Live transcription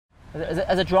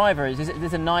As a driver, is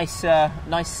this a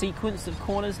nice sequence of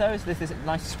corners though? Is this a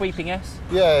nice sweeping S?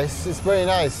 Yeah, it's very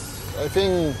nice. I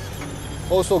think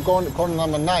also corner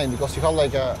number 9, because you have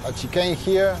like a chicane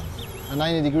here, a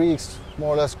 90 degrees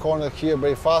more or less corner here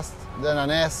very fast, then an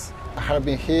S, a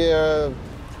hairpin here,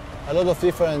 a lot of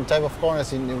different type of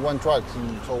corners in one track.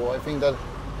 And so I think that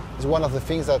is one of the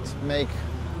things that make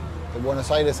the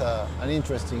Buenos Aires an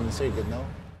interesting circuit, no?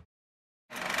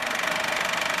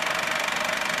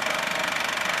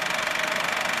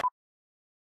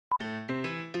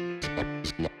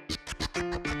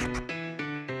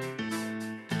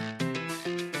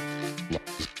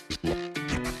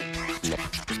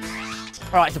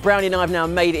 All right, so Brownie and I have now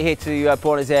made it here to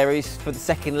Buenos Aires for the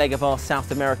second leg of our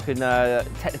South American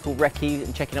technical recce,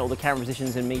 and checking out all the camera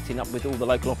positions and meeting up with all the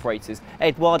local operators.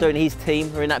 Eduardo and his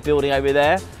team are in that building over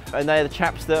there, and they're the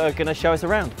chaps that are going to show us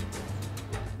around.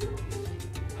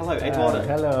 Hello, Eduardo.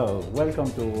 Hello, welcome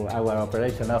to our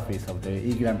operation office of the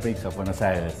E-Grand Prix of Buenos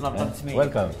Aires. Lovely to meet you.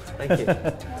 Welcome. Thank you.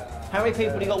 How many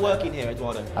people have you got working here,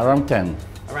 Eduardo? Around 10.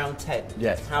 Around 10?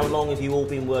 Yes. How long have you all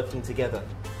been working together?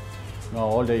 No,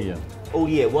 all the year. All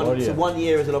year? All year. So 1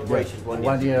 year as an operation? Yes. 1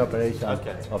 year? 1 year operation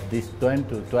of these 20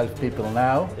 to 12 people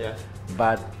now. Yeah.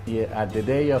 But at the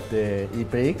day of the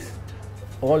E-Prix,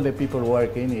 all the people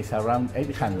working is around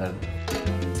 800.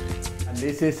 And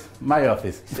this is my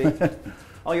office. See?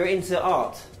 Oh, you're into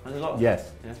art?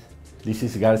 Yes. This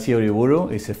is Garcia Uriburu.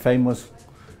 He's a famous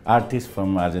artist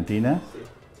from Argentina,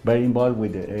 very involved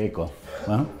with the eco.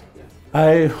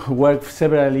 I worked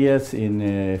several years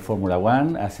in Formula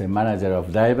One as a manager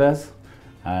of drivers,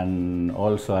 and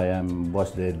also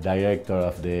was the director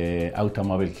of the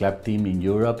automobile club team in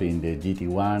Europe in the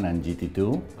GT1 and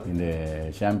GT2 in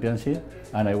the championship,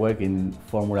 and I work in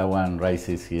Formula One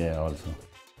races here also.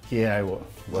 Here I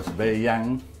was very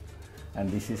young, and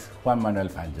this is Juan Manuel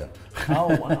Fangio.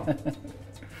 Oh, wow.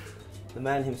 The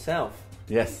man himself.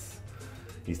 Yes.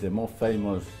 He's the most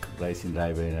famous racing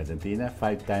driver in Argentina,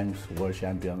 5 times world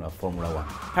champion of Formula One.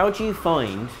 How do you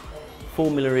find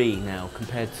Formula E now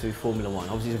compared to Formula One?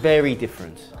 Obviously it's very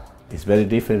different. It's very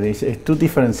different. It's two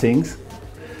different things,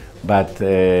 but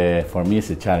for me it's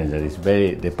a challenge.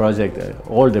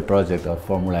 All the project of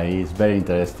Formula E is very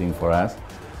interesting for us,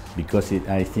 because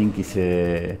I think it's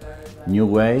a new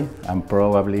way, and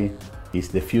probably is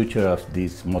the future of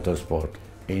this motorsport.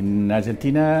 In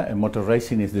Argentina, motor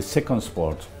racing is the second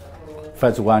sport.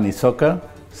 First one is soccer,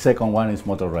 second one is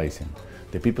motor racing.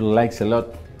 The people likes a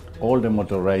lot all the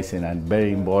motor racing and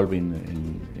very involved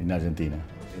in Argentina.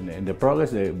 In the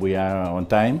progress, we are on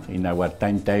time in our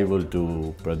timetable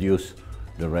to produce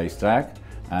the racetrack,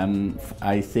 and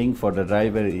I think for the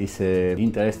driver it's an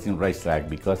interesting racetrack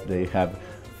because they have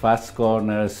fast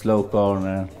corner, slow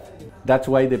corner. That's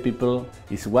why the people,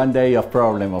 it's 1 day of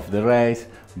problem of the race,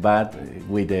 but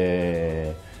with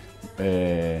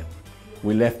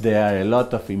we left there a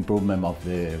lot of improvement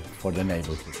for the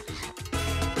neighborhood.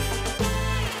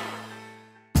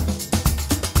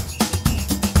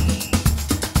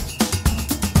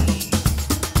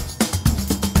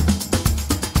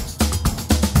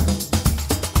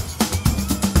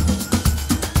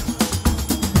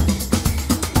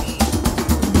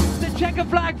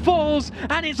 Flag falls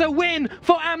and it's a win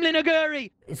for Amlin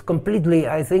Aguri. It's completely,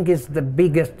 I think it's the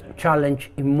biggest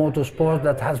challenge in motorsport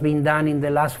that has been done in the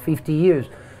last 50 years.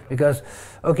 Because,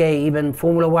 okay, even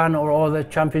Formula One or other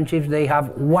championships, they have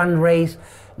one race,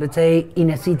 let's say,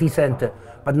 in a city center.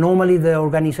 But normally the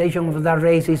organization of that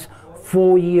race is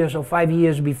 4 years or 5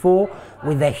 years before,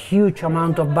 with a huge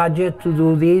amount of budget to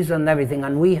do this and everything.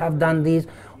 And we have done this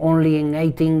only in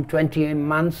 18, 20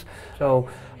 months. So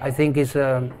I think it's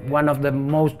one of the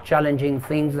most challenging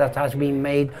things that has been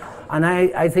made. And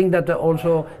I think that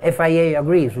also FIA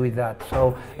agrees with that.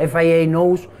 So FIA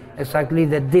knows exactly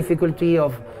the difficulty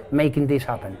of making this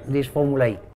happen, this Formula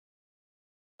E.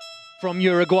 From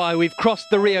Uruguay, we've crossed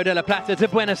the Rio de la Plata to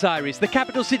Buenos Aires, the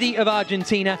capital city of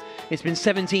Argentina. It's been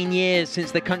 17 years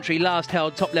since the country last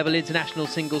held top-level international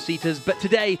single-seaters, but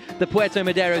today the Puerto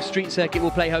Madero street circuit will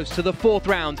play host to the 4th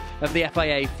round of the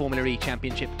FIA Formula E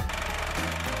Championship.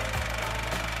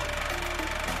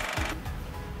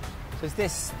 So is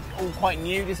this all quite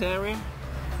new, this area?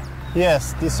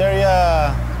 Yes, this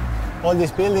area, all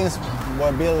these buildings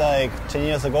were built like 10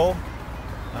 years ago,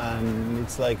 and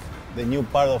it's like the new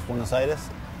part of Buenos Aires.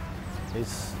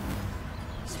 It's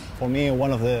for me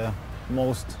one of the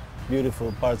most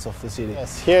beautiful parts of the city.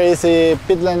 Yes, here is a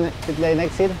pit lane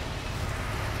exit.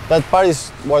 That part is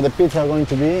where the pits are going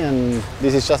to be, and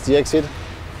this is just the exit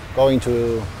going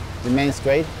to the main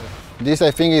straight. This,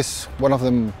 I think, is one of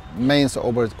the main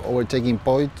overtaking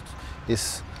points.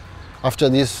 Is after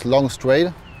this long straight,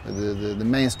 the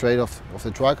main straight of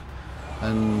the track,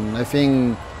 and I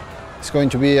think it's going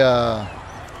to be a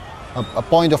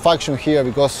point of action here,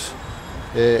 because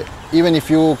even if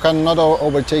you cannot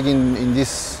overtake in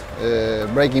this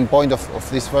braking point of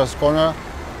this first corner,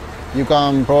 you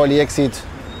can probably exit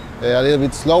a little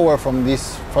bit slower from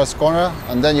this first corner,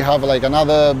 and then you have like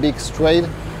another big straight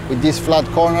with this flat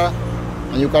corner,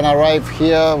 and you can arrive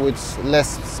here with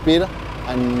less speed,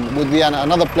 and would be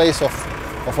another place of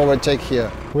overtake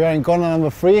here. We are in corner number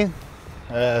 3,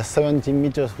 17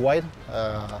 meters wide,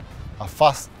 a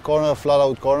fast corner, flat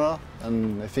out corner,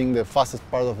 and I think the fastest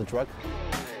part of the track.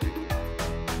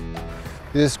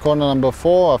 This is corner number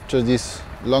 4 after this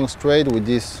long straight with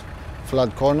this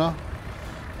flat corner,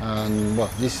 and well,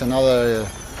 this is another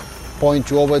point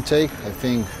to overtake. I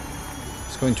think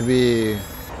it's going to be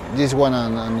this one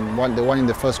and the one in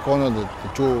the first corner, the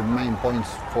two main points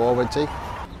for overtake.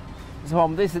 So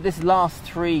this last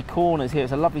 3 corners here,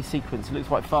 it's a lovely sequence. It looks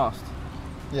quite fast.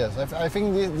 Yes, I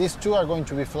think these 2 are going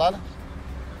to be flat,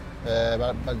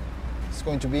 but it's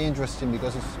going to be interesting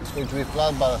because it's going to be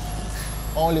flat, but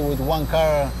only with 1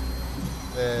 car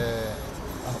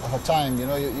at a time. You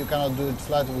know, you cannot do it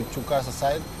flat with 2 cars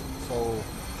aside. So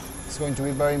it's going to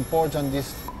be very important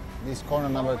this corner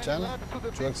number 10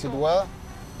 to exit well,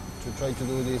 to try to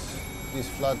do this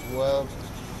flat well,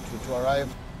 to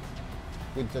arrive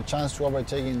with the chance to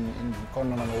overtake in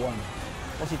corner number 1.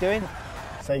 What's he doing?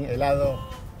 Saying helado.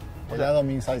 Helado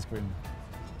means ice cream.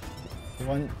 He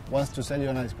wants to sell you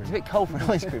an ice cream. It's a bit cold for an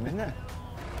ice cream, isn't it?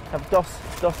 Have dos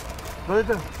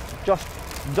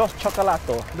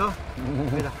chocolato. No.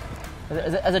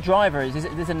 As a driver, is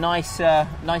this a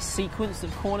nice sequence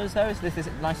of corners though? Is this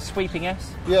a nice sweeping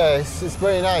S? Yeah, it's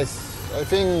very nice. I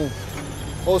think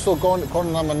also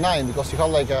corner number 9, because you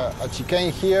have like a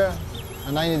chicane here,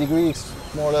 a 90 degrees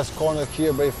more or less corner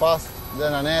here very fast,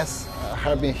 then an S, a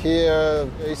hairpin here.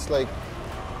 It's like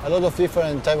a lot of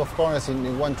different type of corners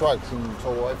in one track.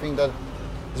 So I think that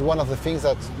is one of the things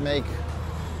that make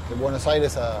the Buenos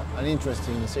Aires an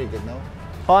interesting circuit, no?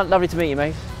 Fine, lovely to meet you,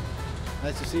 mate.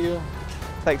 Nice to see you.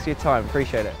 Thanks for your time,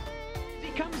 appreciate it.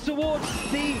 He comes towards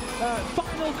the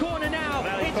final corner now.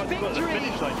 It's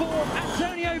victory for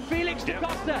Antonio Felix da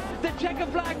Costa. The checker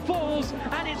flag falls,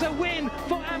 and it's a win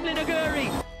for Amlin Aguirre.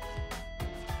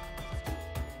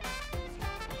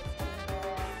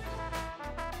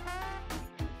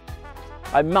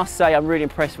 I must say I'm really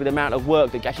impressed with the amount of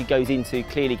work that actually goes into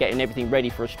clearly getting everything ready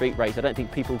for a street race. I don't think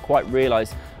people quite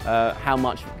realise how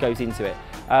much goes into it.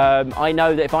 I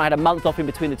know that if I had a month off in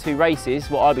between the 2 races,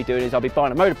 what I'll be doing is I'll be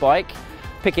buying a motorbike,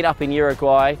 picking it up in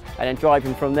Uruguay, and then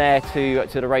driving from there to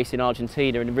the race in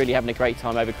Argentina, and really having a great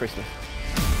time over Christmas.